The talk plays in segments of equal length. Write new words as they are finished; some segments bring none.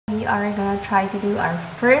We are gonna try to do our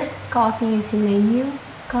first coffee using my new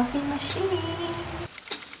coffee machine.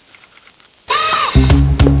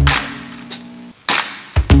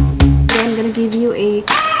 I'm gonna give you a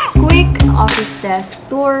quick office desk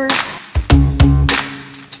tour.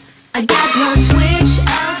 I got no switch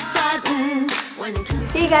off button.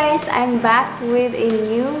 Hey guys, I'm back with a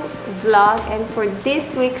new vlog, and for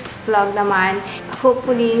this week's vlog naman,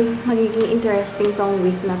 hopefully magiging interesting tong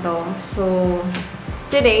week na to. So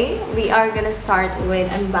today, we are gonna start with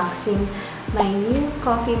unboxing my new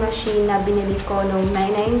coffee machine na binili ko nung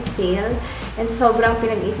 99 sale. And sobrang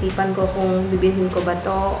pinag-isipan ko kung bibilhin ko ba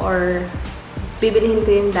to or bibilhin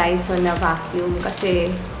ko yung Dyson na vacuum.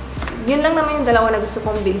 Kasi yun lang naman yung dalawa na gusto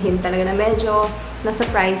kong bilhin talaga na medyo nasa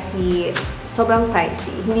pricey, sobrang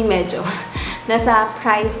pricey, hindi medyo. Nasa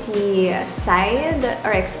pricey side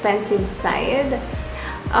or expensive side.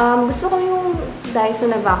 Gusto ko yung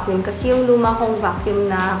Dyson na vacuum kasi yung luma kong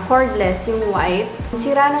vacuum na cordless, yung white,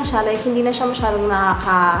 sira na siya, like hindi na siya masyadong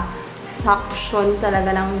nakaka-suction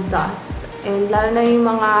talaga ng dust. And lalo na yung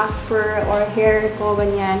mga fur or hair ko,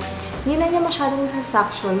 ganyan, hindi na niya masyadong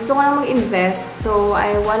suction. Gusto ko na mag-invest, so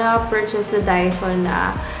I wanna purchase the Dyson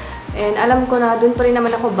na, and alam ko na dun pa rin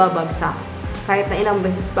naman ako babagsak. Kahit na ilang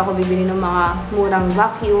beses pa ako bibili ng mga murang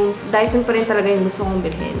vacuum, Dyson pa rin talaga yung gusto kong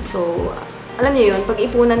bilhin. So alam niyo yun,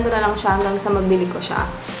 pag-ipunan ko na lang siya hanggang sa mabili ko siya.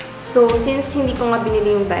 So, since hindi ko nga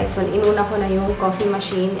binili yung Dyson, inuna ko na yung coffee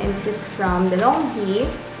machine. And this is from the Longhee.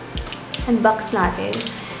 Unbox natin.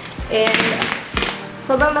 And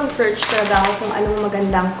sobrang nag-search talaga ako kung anong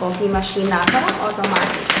magandang coffee machine na parang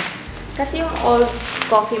automatic. Kasi yung old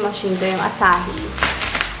coffee machine ko, yung Asahi,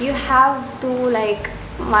 you have to like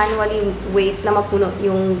manually wait na mapuno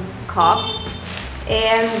yung cup.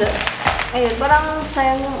 And ayun, parang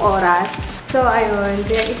sayang yung oras. So, ayun,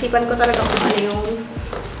 pinag-isipan ko talaga kung ano yung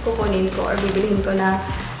kukunin ko or bibilihin ko na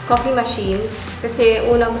coffee machine. Kasi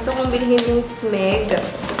una, gusto kong bilhin yung Smeg.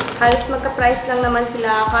 Halos magka-price lang naman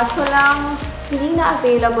sila. Kaso lang, hindi na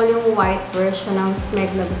available yung white version ng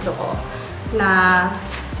Smeg na gusto ko. Na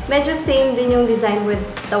medyo same din yung design with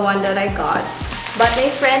the one that I got. But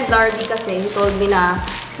my friend Larby kasi, he told me na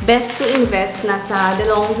best to invest na sa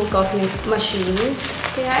the Longhee coffee machine.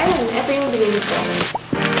 Kaya ayun, ito yung bilhin ko.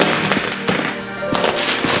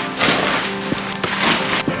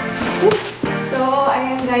 So,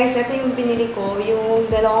 ayan guys, ito yung binili ko, yung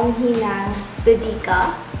the Longhee na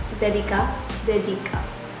Dedica.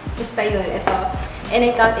 Basta yun, ito. And I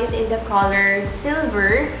got it in the color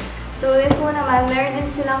silver. So, this one naman, meron din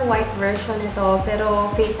silang white version nito, pero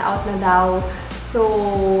face out na daw. So,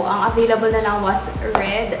 ang available na lang was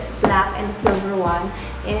red, black, and silver one.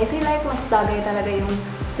 And I feel like mas bagay talaga yung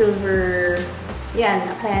silver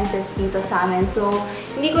appliances dito sa amin. So,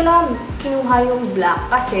 hindi ko na kinuha yung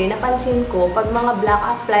black kasi napansin ko, pag mga black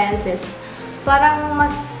appliances, parang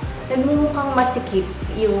mas nagmumukhang masikip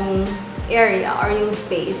yung area or yung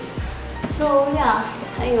space. So, yeah.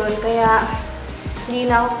 Ayun. Kaya,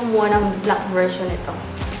 hindi na ako kumuha ng black version nito.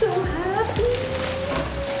 So happy!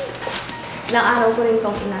 Ilang araw ko rin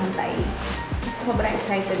itong inantay. Sobrang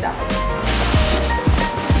excited ako.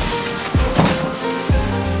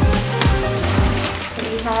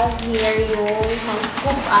 We have here yung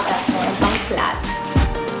scoop ata ito, pang flat.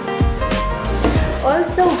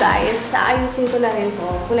 Also guys, ayusin ko na rin to.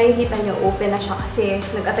 Kung nakikita nyo, open na siya kasi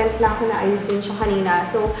nag-attempt na ako na ayusin siya kanina.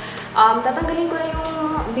 So, tatanggalin ko na yung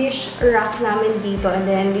dish rack namin dito and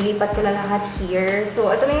then lilipat ko na lahat here.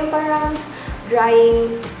 So, ito na yung parang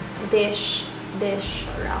drying dish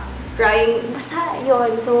rack. Drying, basta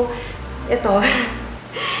yun. So, ito.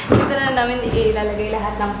 Dito na namin ilalagay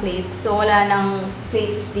lahat ng plates. So, wala nang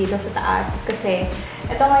plates dito sa taas. Kasi,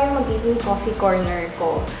 ito nga yung magiging coffee corner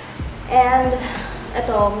ko. And,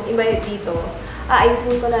 ito, iba dito.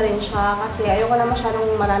 Aayusin ko na rin siya kasi ayoko na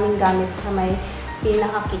masyadong maraming gamit sa may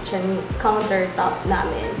pinaka-kitchen countertop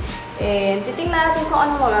namin. And, titingnan natin kung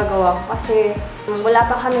ano magagawa ko kasi wala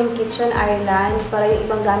pa kaming kitchen island para yung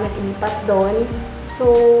ibang gamit ilipat doon.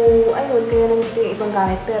 So, ayun, kaya nandito yung ibang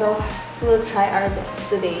gamit. Pero, we'll try our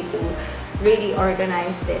best today to really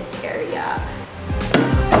organize this area.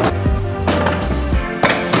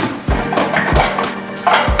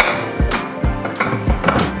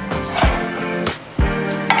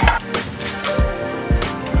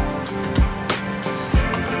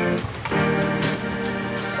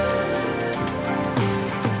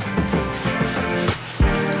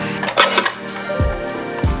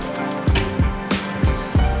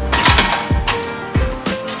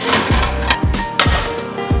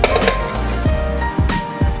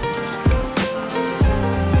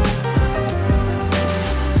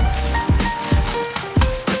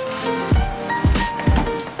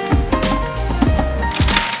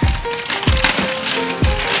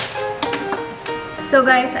 So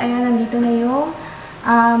guys, ayan, nandito na yung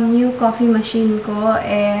new coffee machine ko.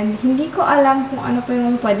 And hindi ko alam kung ano pa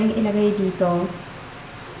yung pwedeng ilagay dito.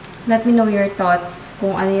 Let me know your thoughts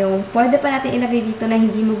kung ano yung pwede pa natin ilagay dito na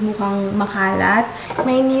hindi magmukhang makalat.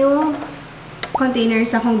 May new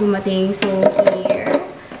containers akong dumating. So, here.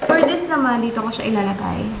 For this naman, dito ko siya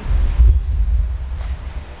ilalagay.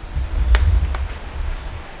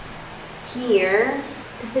 Here.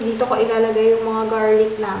 Kasi dito ko ilalagay yung mga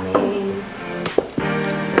garlic namin.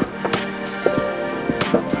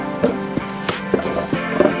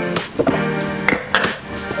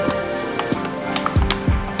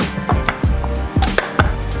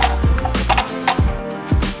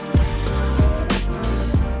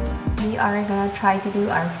 We are gonna try to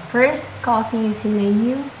do our first coffee using my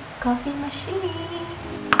new coffee machine.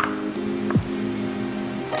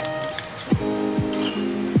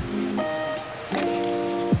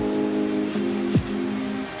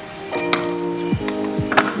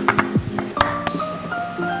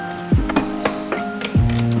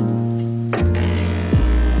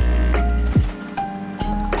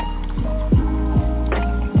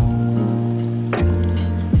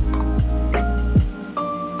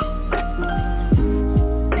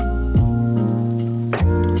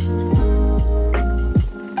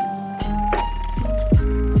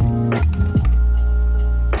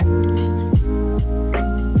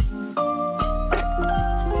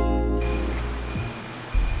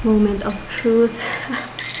 Moment of truth.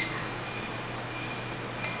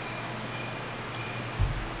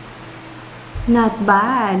 Not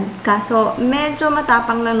bad. Kaso, medyo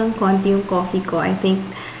matapang lang ng konti yung coffee ko. I think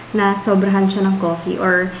na sobrahan siya ng coffee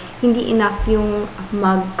or hindi enough yung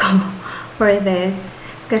mug ko for this.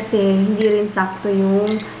 Kasi hindi rin sakto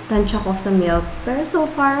yung tansya ko sa milk. Pero so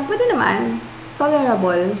far, pwede naman.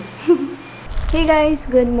 Tolerable. Hey guys,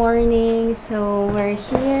 good morning. So, we're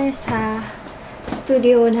here sa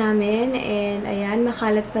studio namin, and ayan,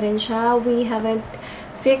 makalat pa rin siya. We haven't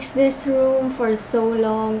fixed this room for so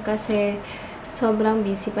long kasi sobrang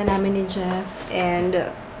busy pa namin ni Jeff,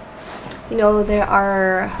 and you know, there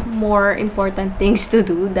are more important things to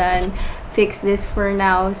do than fix this for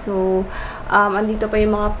now. So, andito pa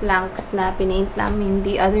yung mga planks na pinaint namin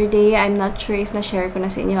the other day. I'm not sure if na-share ko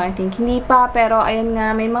na sa inyo. I think hindi pa, pero ayan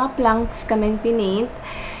nga, may mga planks kaming pinaint.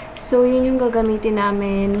 So, yun yung gagamitin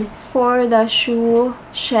namin for the shoe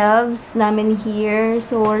shelves namin here.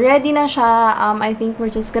 So, ready na siya. I think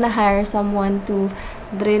we're just gonna hire someone to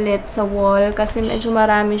drill it sa wall kasi medyo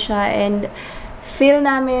marami siya, and feel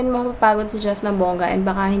namin mapapagod si Jeff na bongga, and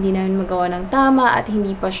baka hindi namin magawa ng tama at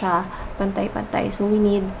hindi pa siya pantay-pantay. So, we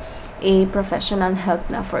need a professional help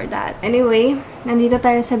na for that. Anyway, nandito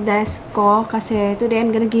tayo sa desk ko kasi today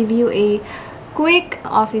I'm gonna give you a quick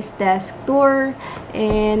office desk tour.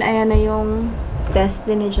 And ayan na yung desk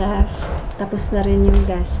din ni Jeff. Tapos na rin yung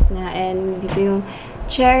desk niya. And dito yung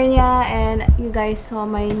chair niya. And you guys saw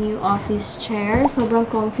my new office chair. Sobrang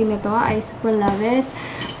comfy nito. I super love it.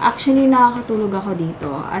 Actually, nakakatulog ako dito.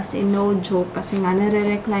 As in, no joke. Kasi nga,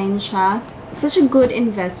 nare-recline siya. Such a good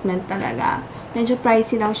investment talaga. Medyo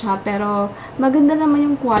pricey lang siya. Pero maganda naman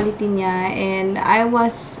yung quality niya. And I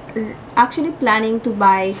was actually planning to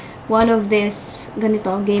buy one of this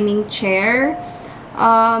ganito, gaming chair.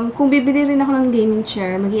 Kung bibili rin ako ng gaming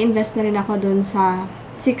chair, mag-i-invest na rin ako dun sa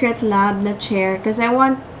Secret Lab na chair. Kasi I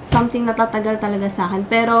want something na tatagal talaga sa akin.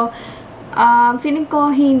 Pero, feeling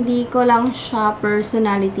ko, hindi ko lang siya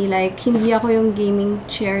personality. Like, hindi ako yung gaming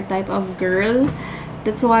chair type of girl.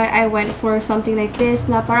 That's why I went for something like this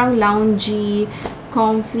na parang loungy,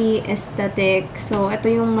 comfy, aesthetic. So, ito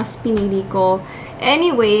yung mas pinili ko.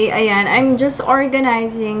 Anyway, ayan, I'm just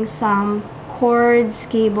organizing some cords,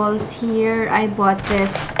 cables here. I bought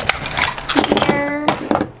this here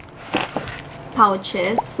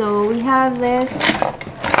pouches. So, we have this.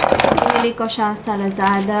 Pinili ko siya sa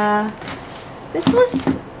Lazada. This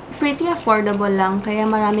was pretty affordable lang. Kaya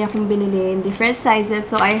marami akong binili in different sizes.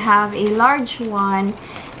 So, I have a large one.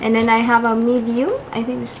 And then, I have a medium. I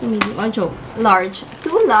think this is medium. Oh, joke. Large.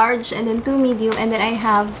 2 large and then 2 medium. And then, I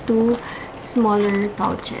have 2 smaller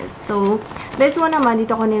pouches. So, this one naman,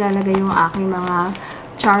 dito ko nilalagay yung aking mga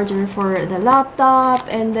charger for the laptop.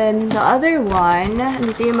 And then, the other one,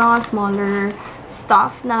 dito yung mga smaller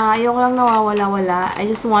stuff na ayoko lang nawawala-wala. I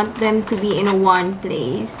just want them to be in one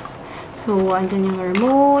place. So, andyan yung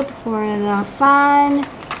remote for the fan.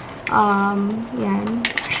 Yan.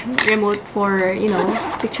 Remote for, you know,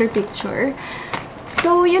 picture-picture.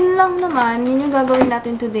 So, yun lang naman. Yun yung gagawin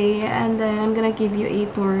natin today. And then, I'm gonna give you a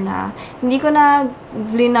tour na hindi ko na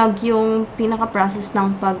vlinag yung pinaka-process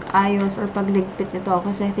ng pag-ayos or pagligpit nito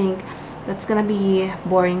kasi I think that's gonna be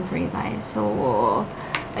boring for you guys. So,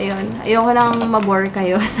 ayun, ayoko nang mabore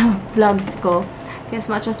kayo sa vlogs ko. As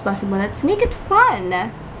much as possible, let's make it fun!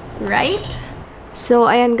 Right?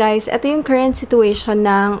 So, ayan guys, ito yung current situation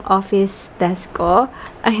ng office desk ko.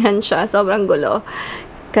 Ayan siya, sobrang gulo.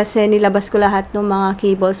 Kasi nilabas ko lahat ng mga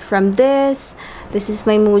cables from this. This is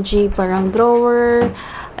my Muji parang drawer.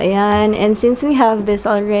 Ayan, and since we have this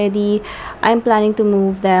already, I'm planning to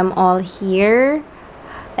move them all here.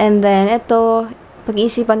 And then, ito,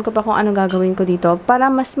 pag-iisipan ko pa kung ano gagawin ko dito.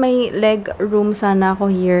 Para mas may leg room sana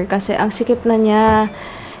ako here. Kasi ang sikip na niya.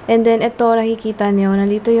 And then, ito, nakikita niyo,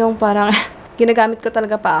 nandito yung parang... ginagamit ko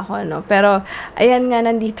talaga pa ako, no? Pero, ayan nga,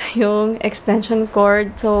 nandito yung extension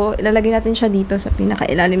cord. So, ilalagay natin siya dito sa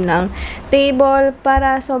pinakailalim ng table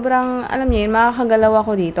para sobrang, alam niyo yun, makakagalaw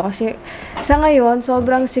ako dito. Kasi, sa ngayon,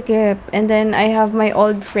 sobrang sikip. And then, I have my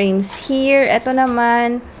old frames here. Ito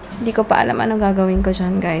naman, hindi ko pa alam anong gagawin ko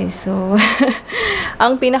dyan, guys. So,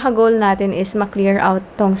 ang pinaka-goal natin is ma-clear out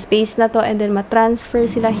tong space na to and then ma-transfer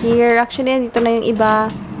sila here. Actually, dito na yung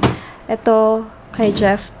iba. Ito, kay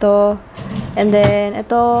Jeff to. And then,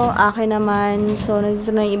 ito, akin naman. So,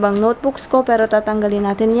 nandito na yung ibang notebooks ko, pero tatanggalin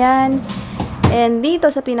natin yan. And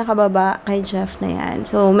dito sa pinakababa, kay Jeff na yan.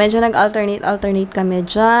 So, medyo nag-alternate kami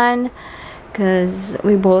dyan. Because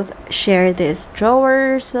we both share this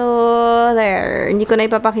drawer. So, there. Hindi ko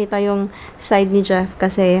na ipapakita yung side ni Jeff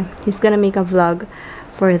kasi he's gonna make a vlog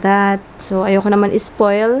for that. So, ayoko naman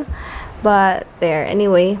ispoil. But, there.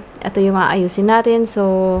 Anyway, ito yung aayusin natin.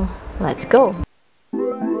 So, let's go!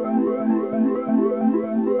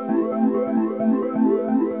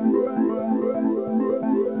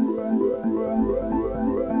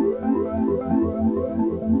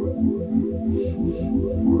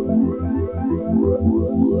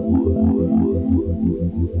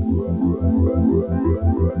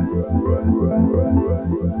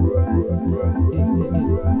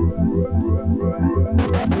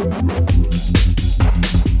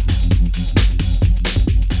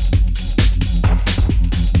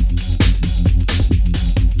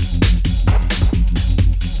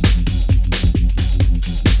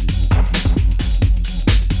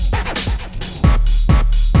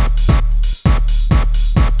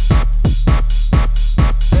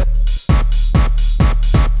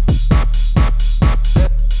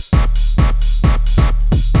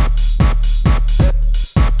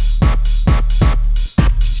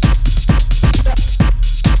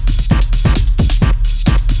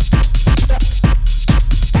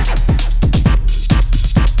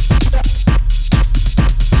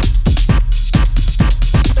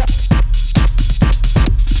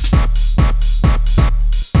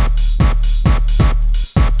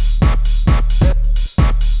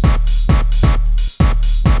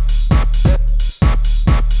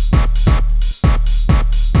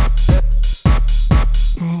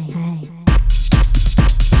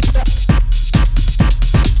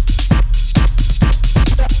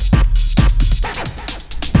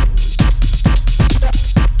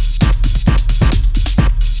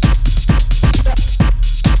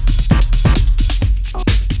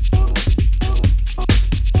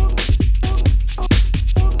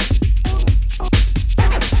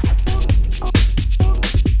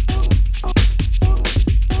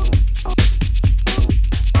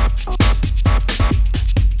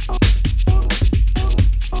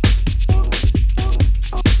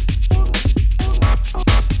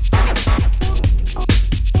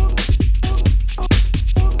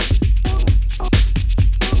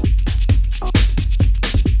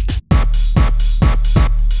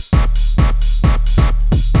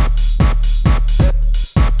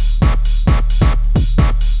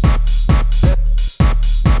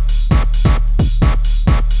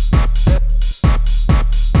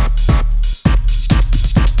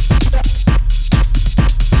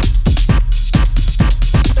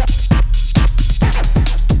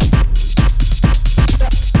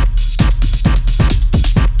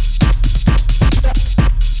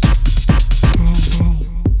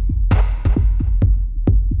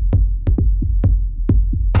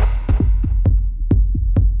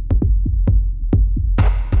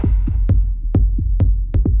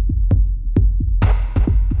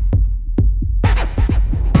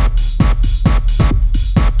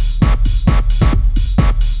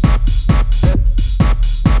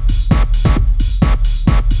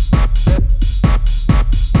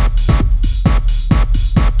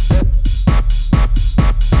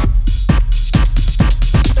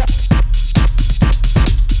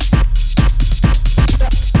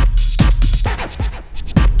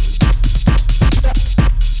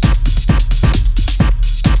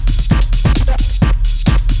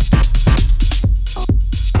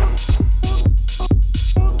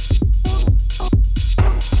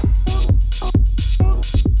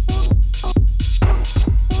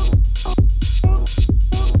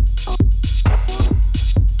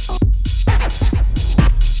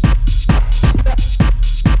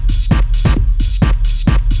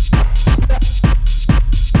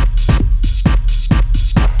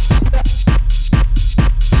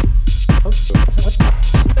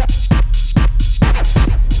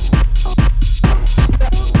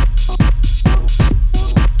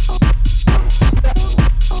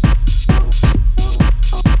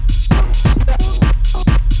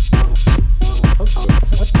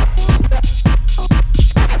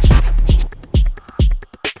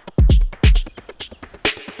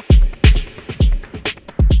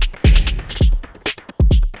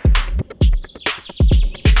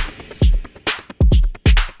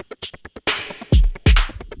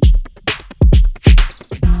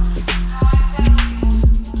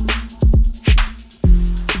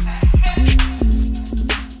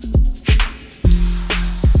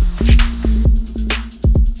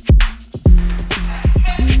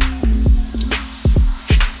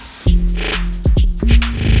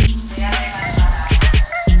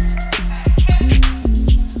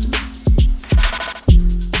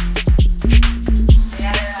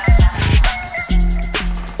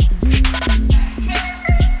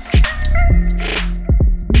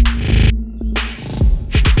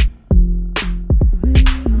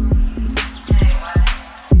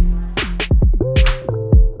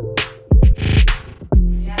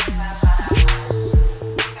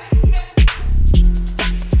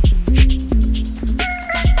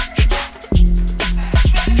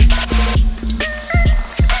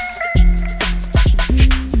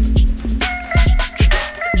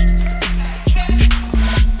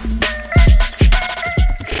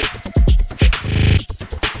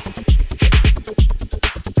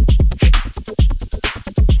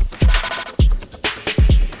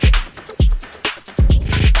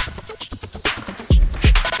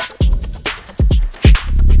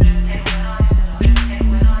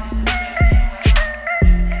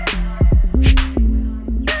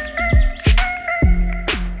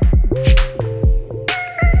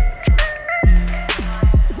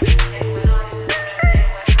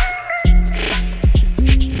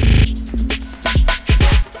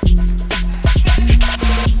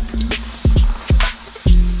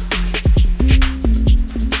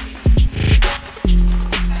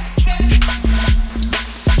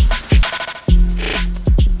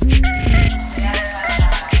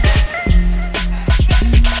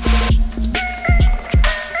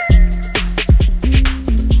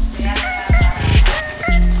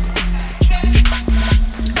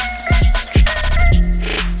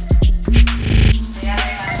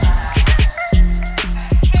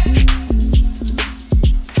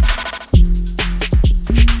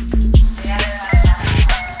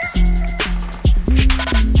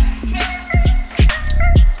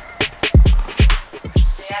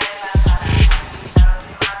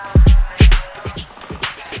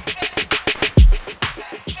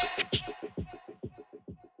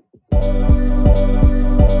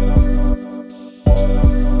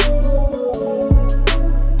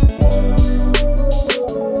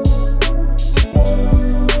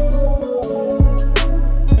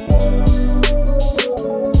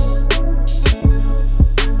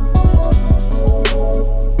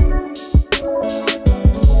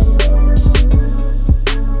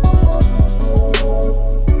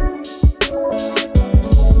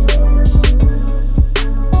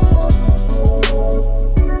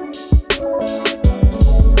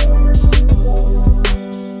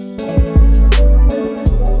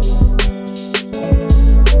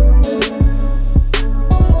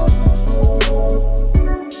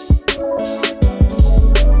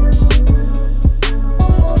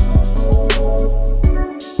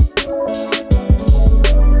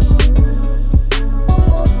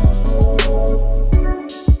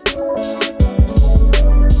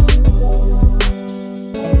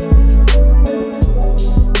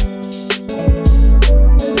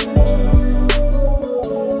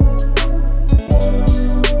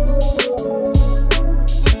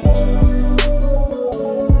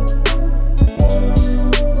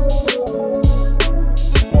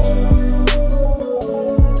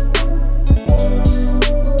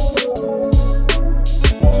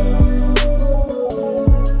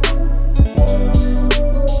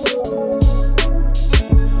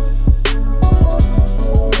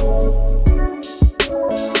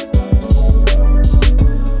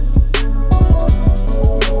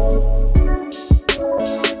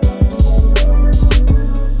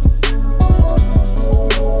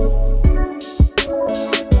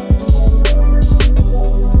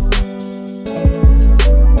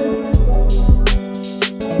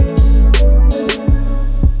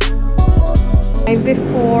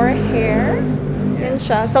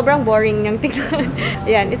 siya. Sobrang boring niyang tignan.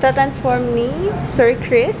 Ayan, ita-transform ni Sir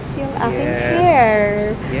Chris yung aking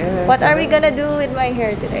hair. Yes. What are we gonna do with my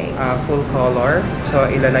hair today? Full color. So,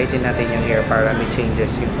 ilalighten natin yung hair para may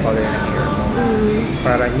changes yung color ng hair mo.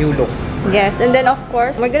 Para new look. Yes, and then of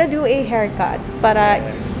course, we're gonna do a haircut para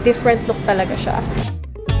different look talaga siya.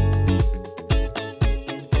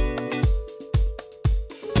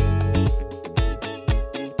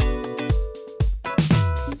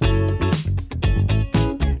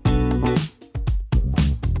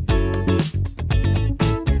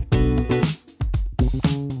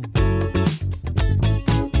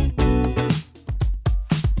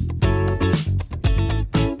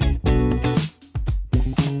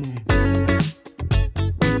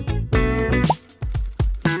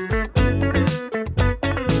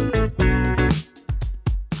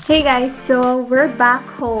 Hey guys, so we're back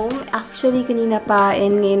home. Actually, kanina pa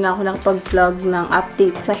and ngayon lang ako nakapag-vlog ng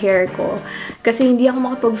update sa hair ko. Kasi hindi ako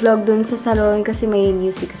makapag-vlog dun sa salon kasi may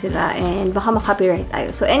music sila and baka makopyright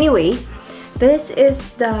tayo. So anyway, this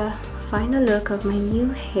is the final look of my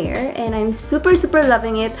new hair and I'm super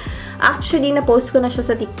loving it. Actually, na-post ko na siya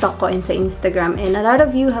sa TikTok ko and sa Instagram and a lot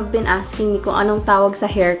of you have been asking me kung anong tawag sa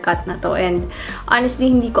haircut na to and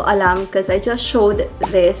honestly, hindi ko alam because I just showed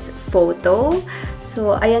this photo.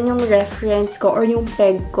 So, ayan yung reference ko or yung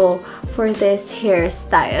peg ko for this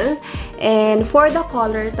hairstyle. And for the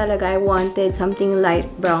color talaga, I wanted something light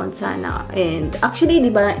brown sana. And actually, di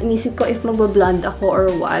ba, inisip ko if magbablonde ako or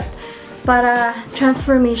what. Para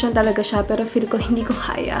transformation talaga siya, pero feel ko hindi ko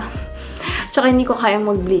kaya. Tsaka hindi ko kayang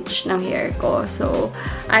mag-bleach ng hair ko. So,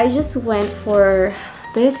 I just went for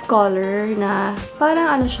this color na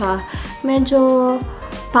parang ano siya, medyo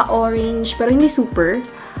pa-orange, pero hindi super.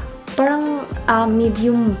 Parang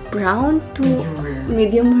medium brown to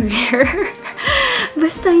medium rare.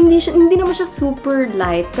 Basta hindi naman siya super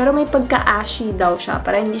light, pero may pagka-ashy daw siya,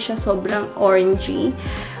 para hindi siya sobrang orangey,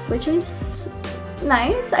 which is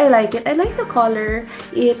nice. I like it. I like the color.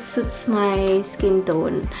 It suits my skin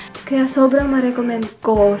tone. Kaya sobrang ma-recommend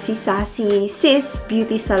ko si Sassy Sis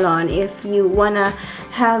Beauty Salon if you wanna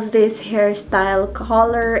have this hairstyle,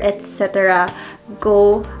 color, etc.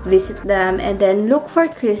 Go visit them and then look for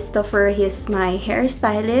Christopher. He's my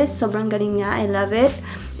hairstylist. Sobrang galing niya. I love it.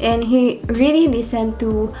 And he really listened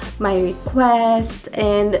to my request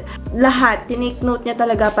and lahat. Tinake note niya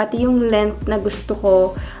talaga, pati yung length na gusto ko.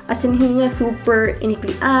 As in, hindi niya super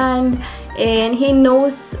iniklian. And he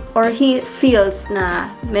knows or he feels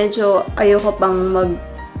na medyo ayoko pang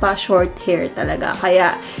magpa-short hair talaga.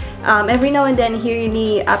 Kaya, every now and then, he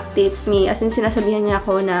really updates me. As in, sinasabihan niya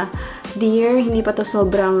ako na, dear, hindi pa to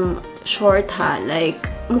sobrang short ha. Like,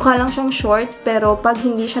 mukha lang siyang short, pero pag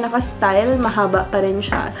hindi siya naka-style, mahaba pa rin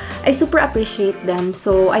siya. I super appreciate them.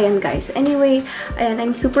 So, ayan guys. Anyway, ayan,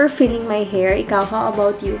 I'm super feeling my hair. Ikaw, how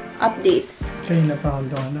about you? Updates? Kanina pa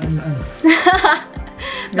ako doon.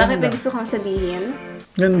 Bakit may gusto kang sabihin?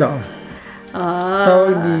 Ganda.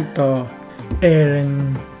 Tawag dito,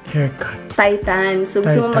 Aaron haircut. Titan. So,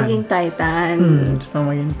 gusto mo maging Titan. Gusto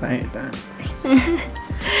mo maging Titan.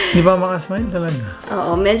 Di ba makasmile talaga?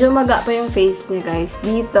 Oo, medyo maga pa yung face niya, guys.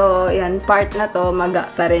 Dito, yan, part na to, maga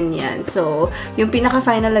pa rin yan. So, yung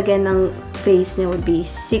pinaka-final again ng face niya would be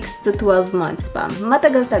 6 to 12 months pa.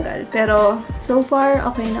 Matagal-tagal. Pero, so far,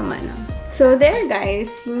 okay naman. So, there,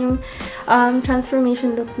 guys. Yun yung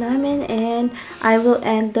transformation look namin. And, I will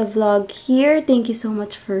end the vlog here. Thank you so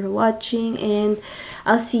much for watching. And,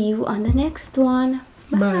 I'll see you on the next one.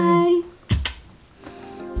 Bye! Bye.